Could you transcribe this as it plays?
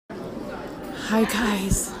Hi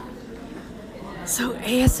guys. So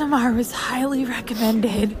ASMR was highly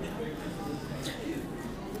recommended.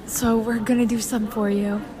 So we're gonna do some for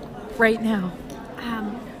you right now.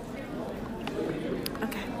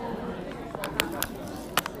 Okay.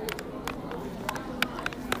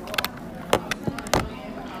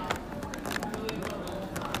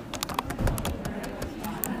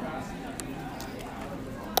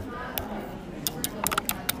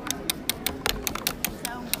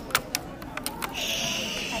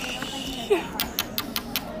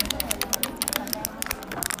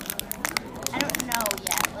 I don't know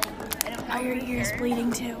yet. I don't know. Are your ears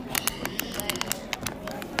bleeding too?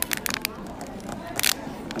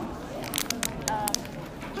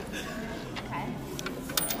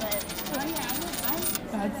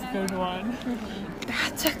 That's a good one.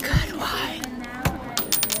 That's a good one.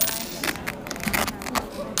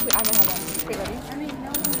 Wait, I don't have one. Wait, ready?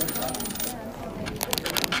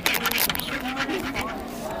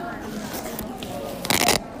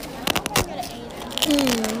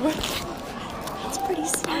 That's pretty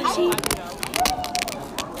snazzy.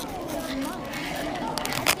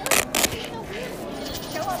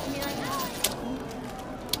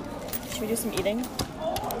 Should we do some eating?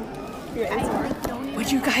 Your ASMR?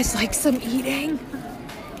 Would you guys like some eating?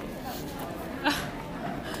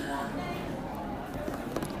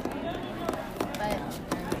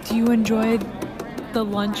 Do you enjoy the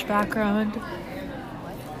lunch background?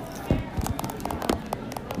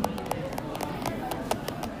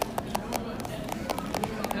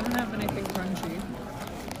 I don't have anything crunchy.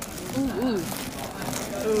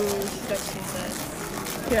 Ooh, sexy set.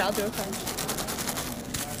 Here, I'll do a crunch.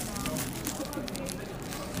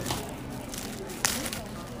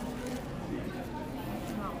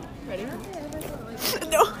 Ready?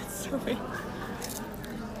 No, sorry.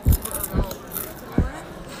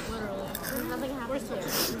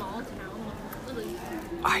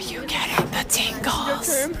 Are you getting the tingles?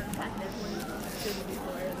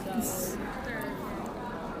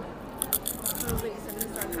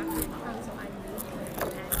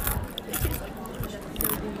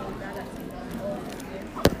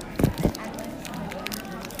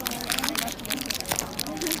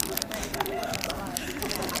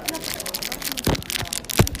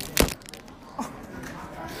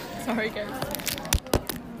 Sorry, guys.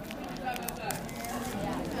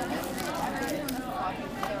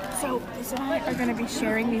 So, Liz and I are going to be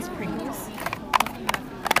sharing these prees.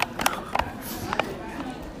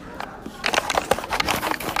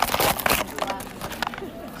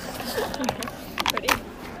 Ready?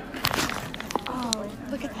 Oh,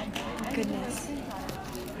 look at that goodness.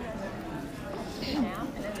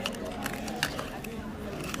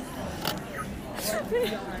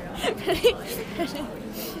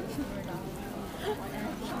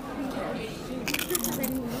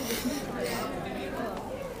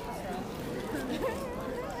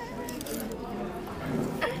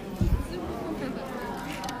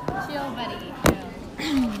 Chill, buddy.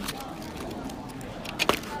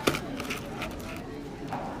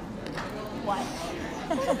 What?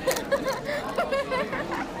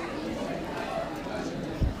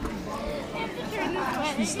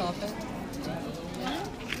 Should we stop it?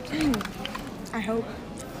 I hope.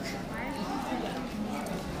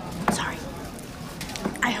 Sorry.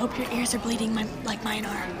 I hope your ears are bleeding like mine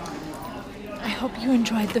are. I hope you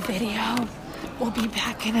enjoyed the video. We'll be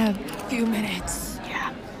back in a few minutes.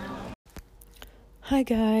 Yeah. Hi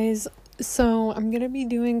guys. So I'm gonna be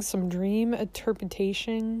doing some dream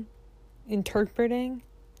interpreting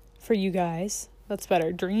for you guys. That's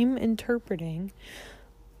better. Dream interpreting.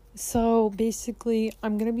 So basically,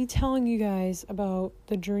 I'm going to be telling you guys about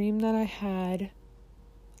the dream that I had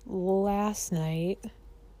last night.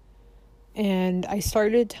 And I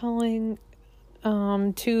started telling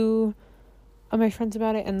two of my friends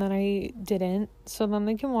about it, and then I didn't. So then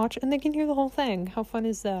they can watch and they can hear the whole thing. How fun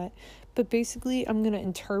is that? But basically, I'm going to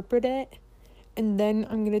interpret it, and then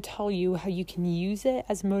I'm going to tell you how you can use it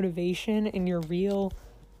as motivation in your real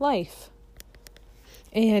life.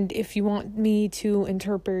 And if you want me to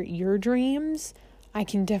interpret your dreams, I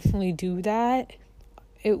can definitely do that.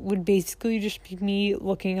 It would basically just be me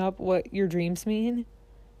looking up what your dreams mean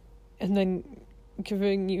and then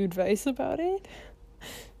giving you advice about it.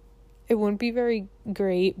 It wouldn't be very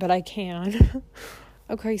great, but I can.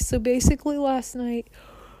 Okay, so basically last night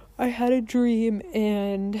I had a dream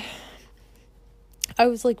and I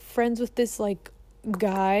was friends with this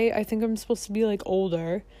guy. I think I'm supposed to be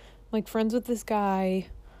older. Friends with this guy,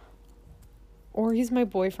 or he's my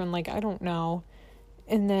boyfriend, I don't know.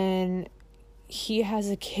 And then he has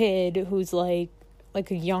a kid who's like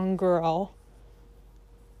a young girl.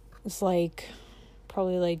 It's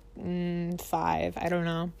probably like 5, I don't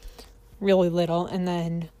know, really little. And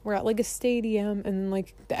then we're at like a stadium, and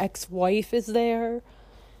like the ex-wife is there,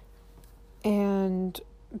 and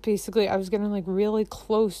basically I was getting like really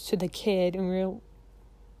close to the kid, and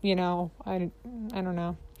I don't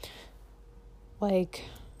know, like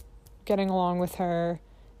getting along with her,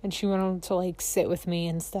 and she wanted to like sit with me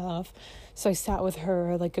and stuff. So I sat with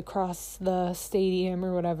her like across the stadium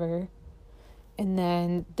or whatever. And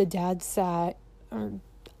then the dad sat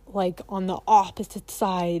like on the opposite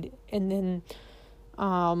side. And then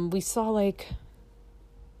we saw like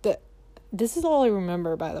this is all I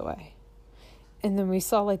remember, by the way. And then we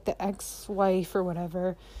saw like the ex-wife or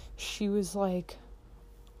whatever. She was like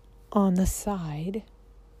on the side.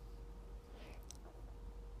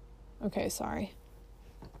 Okay, sorry.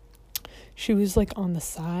 She was like on the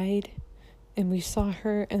side, and we saw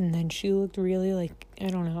her, and then she looked really like, I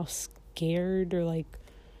don't know, scared or like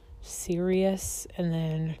serious. And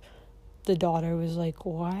then the daughter was like,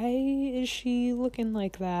 why is she looking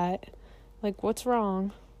like that? Like, what's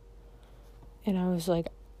wrong? And I was like,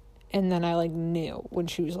 and then I like knew when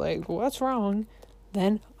she was like, what's wrong?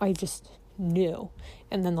 Then I just knew.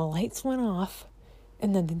 And then the lights went off,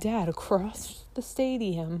 and then the dad across the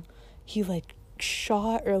stadium, he like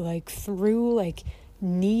shot or like threw like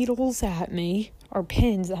needles at me or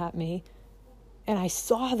pins at me, and I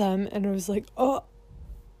saw them, and I was like, oh,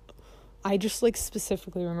 I just like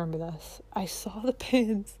specifically remember this. I saw the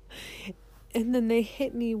pins, and then they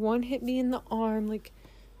hit me. One hit me in the arm, like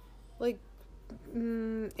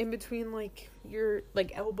in between like your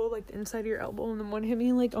like elbow, like the inside of your elbow, and then one hit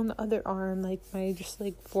me like on the other arm, like my just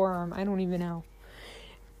like forearm, I don't even know.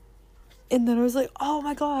 And then I was like, oh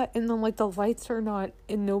my God. And then like the lights turned on,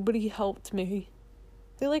 and nobody helped me.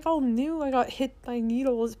 They like all knew I got hit by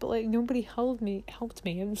needles, but like nobody helped me.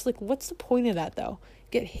 I'm just like, what's the point of that though?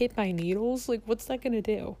 Get hit by needles? Like, what's that gonna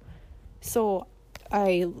do? So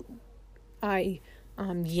I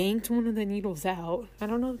yanked one of the needles out. I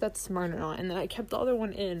don't know if that's smart or not. And then I kept the other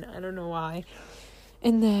one in. I don't know why.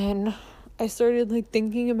 And then I started like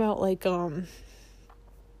thinking about like I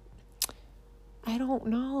don't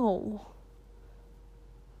know,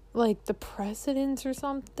 like the precedents or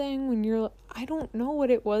something, when you're, I don't know what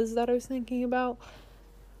it was that I was thinking about,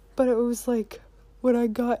 but it was like when I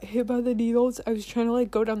got hit by the needles, I was trying to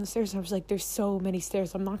like go down the stairs, and I was like, there's so many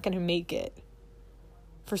stairs, I'm not gonna make it.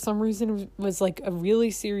 For some reason it was like a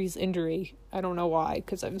really serious injury. I don't know why,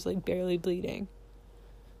 because I was like barely bleeding.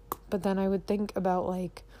 But then I would think about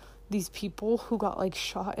like these people who got like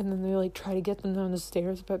shot, and then they like try to get them down the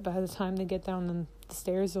stairs, but by the time they get down the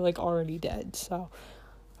stairs, they're like already dead. So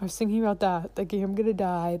I was thinking about that, thinking I'm gonna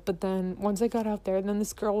die. But then once I got out there, then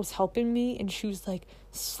this girl was helping me, and she was like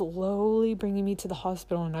slowly bringing me to the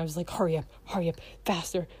hospital, and I was like, hurry up,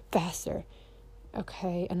 faster.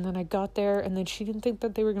 Okay, and then I got there, and then she didn't think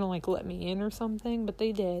that they were gonna like let me in or something, but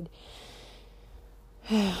they did.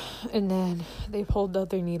 And then they pulled the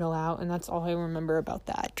other needle out, and that's all I remember about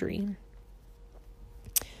that dream.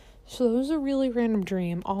 So that was a really random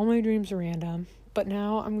dream. All my dreams are random, but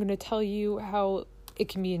now I'm gonna tell you how it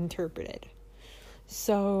can be interpreted.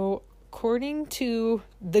 So according to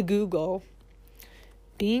the Google,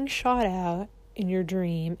 being shot at in your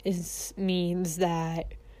dream means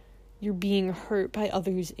that you're being hurt by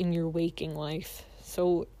others in your waking life.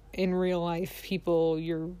 So in real life,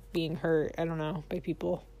 you're being hurt, I don't know, by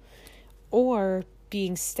people. Or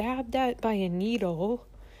being stabbed at by a needle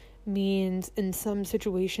means in some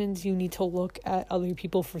situations you need to look at other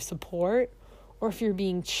people for support. Or if you're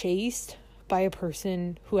being chased by a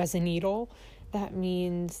person who has a needle, that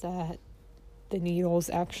means that the needle is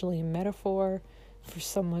actually a metaphor for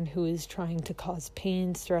someone who is trying to cause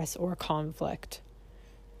pain, stress, or conflict.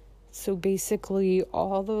 So basically,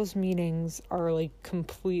 all those meanings are like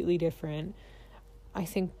completely different. I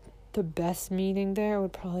think the best meaning there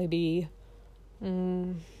would probably be,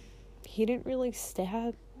 he didn't really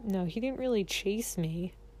chase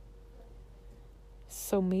me.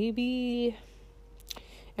 So maybe,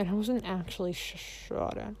 and I wasn't actually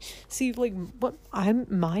shot at. See, like, what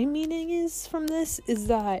my meaning is from this is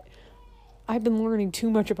that I've been learning too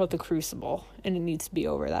much about the Crucible, and it needs to be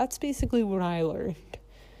over. That's basically what I learned.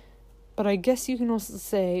 But I guess you can also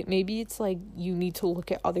say maybe it's like you need to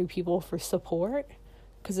look at other people for support,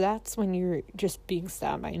 because that's when you're just being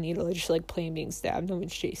stabbed by a needle. It's just like plain being stabbed. No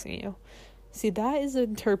one's chasing you. See, that is an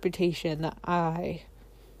interpretation that I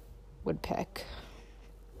would pick.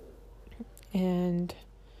 And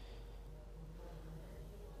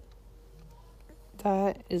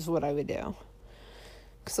that is what I would do.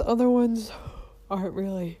 Because the other ones aren't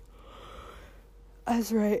really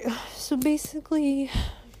as right. So basically,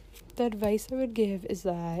 the advice I would give is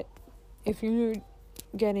that if you're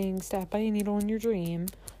getting stabbed by a needle in your dream,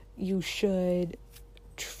 you should,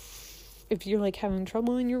 if you're like having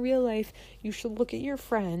trouble in your real life, you should look at your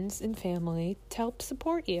friends and family to help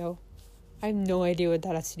support you. I have no idea what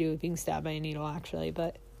that has to do with being stabbed by a needle, actually,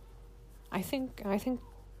 but I think,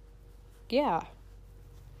 yeah.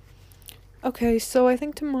 Okay, so I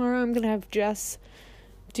think tomorrow I'm gonna have Jess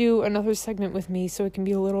do another segment with me so it can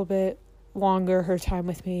be a little bit longer, her time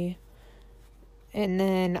with me. And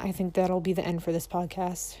then I think that'll be the end for this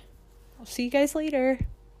podcast. I'll see you guys later.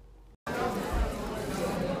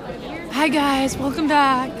 Hi guys, welcome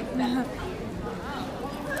back.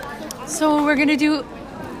 So we're gonna do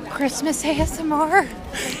Christmas ASMR.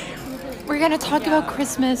 We're gonna talk about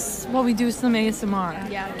Christmas while we do some ASMR.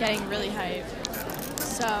 Yeah, getting really hyped.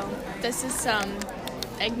 So, this is some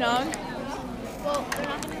eggnog. Well, they're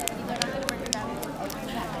not gonna work it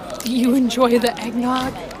out. Do you enjoy the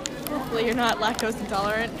eggnog? Hopefully you're not lactose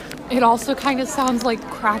intolerant. It also kind of sounds like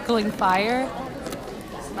crackling fire.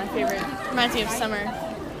 This is my favorite. Reminds me of summer.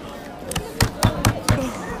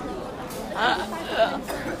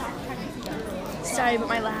 Sorry about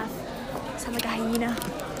my laugh. I sound like a hyena.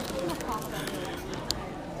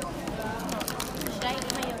 Should I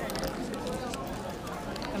eat my yogurt?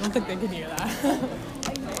 I don't think they can hear that.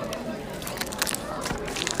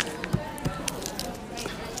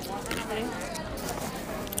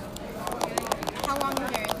 How long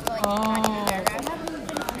is yours? Like, Oh.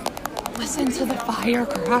 Listen to the fire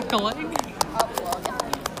crackling.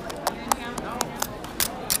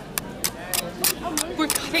 We're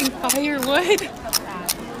cutting firewood.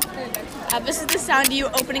 This is the sound of you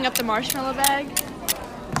opening up the marshmallow bag.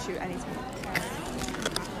 Shoot, I need some.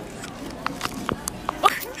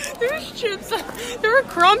 There's chips. There were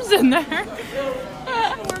crumbs in there. I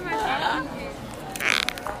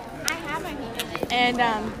have my favorite. And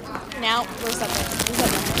now where's that?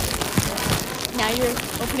 Now you're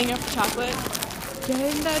opening up the chocolate,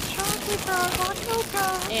 Getting that chocolate bar, hot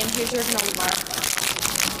cocoa. and here's your granola bar.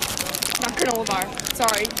 Not granola bar.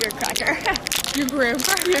 Sorry, your cracker. Your graham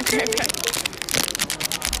cracker. Your cracker.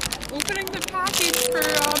 Opening the package for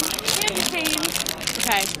candy cane.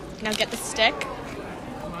 Okay, now get the stick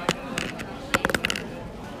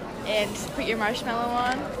and put your marshmallow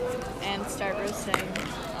on and start roasting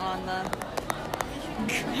on the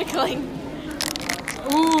crackling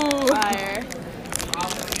Ooh. fire.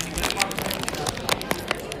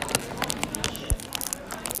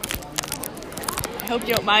 I hope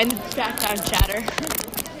you don't mind the background chatter.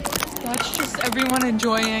 That's just everyone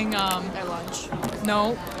enjoying Their lunch.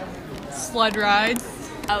 no sled rides.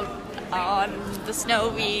 Out on the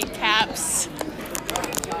snowy caps.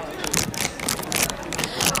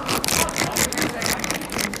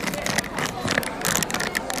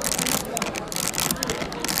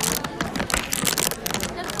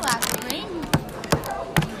 That's the last ring.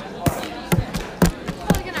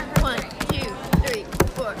 Probably gonna hurt. 1, 2, 3,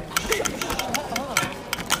 4.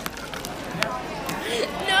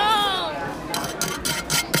 No!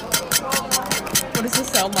 What does this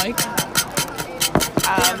sound like?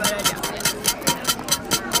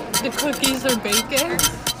 The cookies are baking.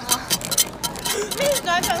 These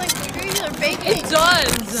guys are like cookies or bacon. It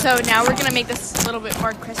does. So now we're gonna make this a little bit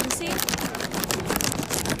more Christmassy.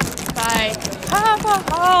 By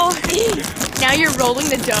now you're rolling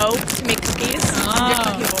the dough to make cookies. Your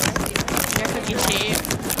cookie board. Your cookie sheet.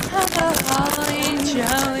 Have a holly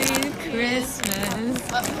jolly Christmas.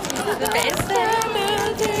 The best time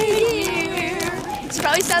of the year. This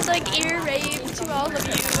probably sounds like ear rape to all of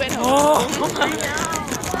you at home.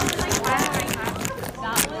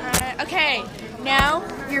 Okay, now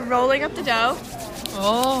you're rolling up the dough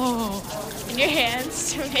Oh. in your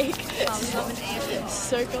hands to make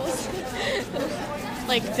circles,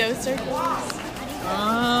 like dough circles.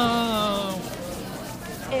 Oh.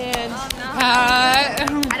 And Pat. I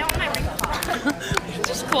don't want my ring pop.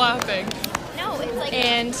 Just clapping. No, it's like.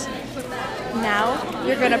 and now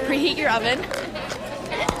you're gonna preheat your oven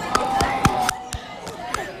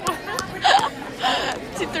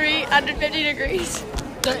to 350 degrees.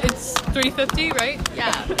 It's 350, right?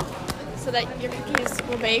 Yeah, so that your cookies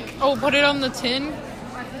will bake. Oh, put it on the tin.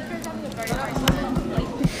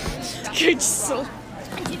 You're just so.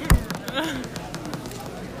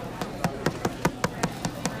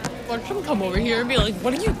 Watch them come over here and be like,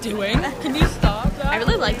 what are you doing? Can you stop that? I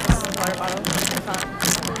really like this water bottle. It's fun.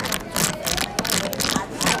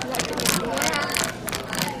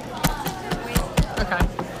 Okay.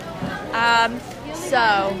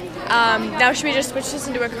 Now should we just switch this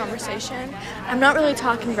into a conversation? I'm not really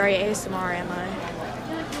talking very ASMR, am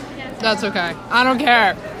I? That's okay. I don't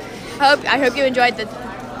care. I hope you enjoyed the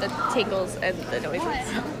the tingles and the noises.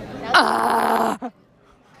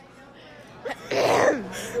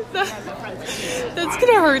 That's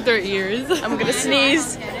gonna hurt their ears. I'm gonna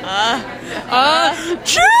sneeze.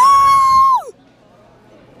 Choo!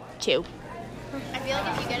 Chew. I feel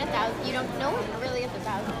like if you get 1,000, you don't. No one really gets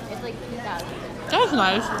 1,000. It's like 2,000. That's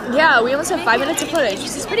nice. Yeah, we almost have 5 minutes of footage.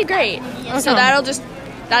 This is pretty great. So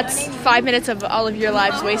that's 5 minutes of all of your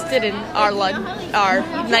lives wasted in our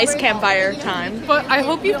nice campfire time. But I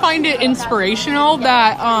hope you find it inspirational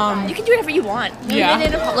that You can do whatever you want. You're Yeah.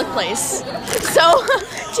 in a public place. So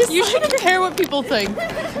just you shouldn't care what people think.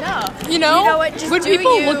 no. You know, You know what? Just when do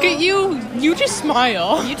people you. look at you, you just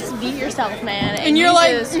smile. You just be yourself, man. And you're you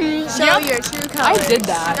like, just show yep, your true I colors. did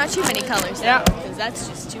that. Not too many colors, though, Yeah. because that's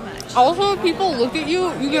just too much. Also, if people look at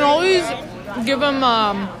you, you can always give them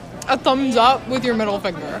a thumbs up with your middle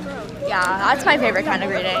finger. Yeah, that's my favorite kind of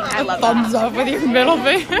greeting. I love Thumbs up with your middle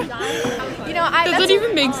finger. that. You know, Does that's it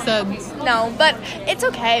even make sense? no, but it's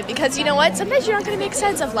okay because you know what? Sometimes you're not gonna make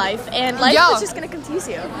sense of life, and life Yeah. is just gonna confuse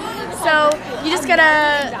you. So you just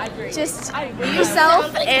gotta be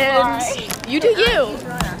yourself, and you do you.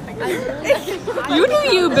 You do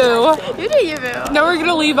you, boo. You do you, boo. Now we're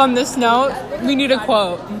gonna leave on this note. We need a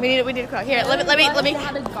quote. We need a quote. Here, let me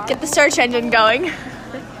get the search engine going.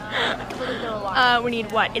 We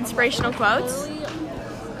need what? Inspirational quotes.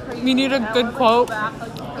 We need a good quote.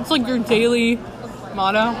 It's like your daily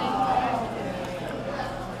motto.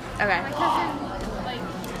 Okay.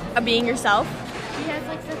 Being yourself. He has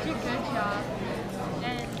like such a good job.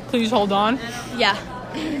 And Please hold on. Yeah.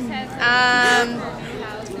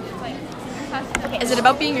 Is it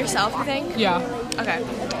about being yourself, you think? Yeah. Okay.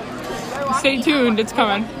 Stay tuned. It's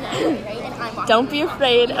coming. Don't be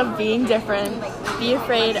afraid of being different. Be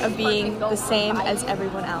afraid of being the same as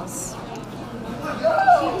everyone else.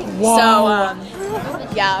 Whoa.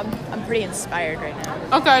 So, yeah, I'm pretty inspired right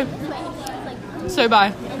now. Okay. Say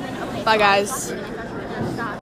bye. Bye, guys.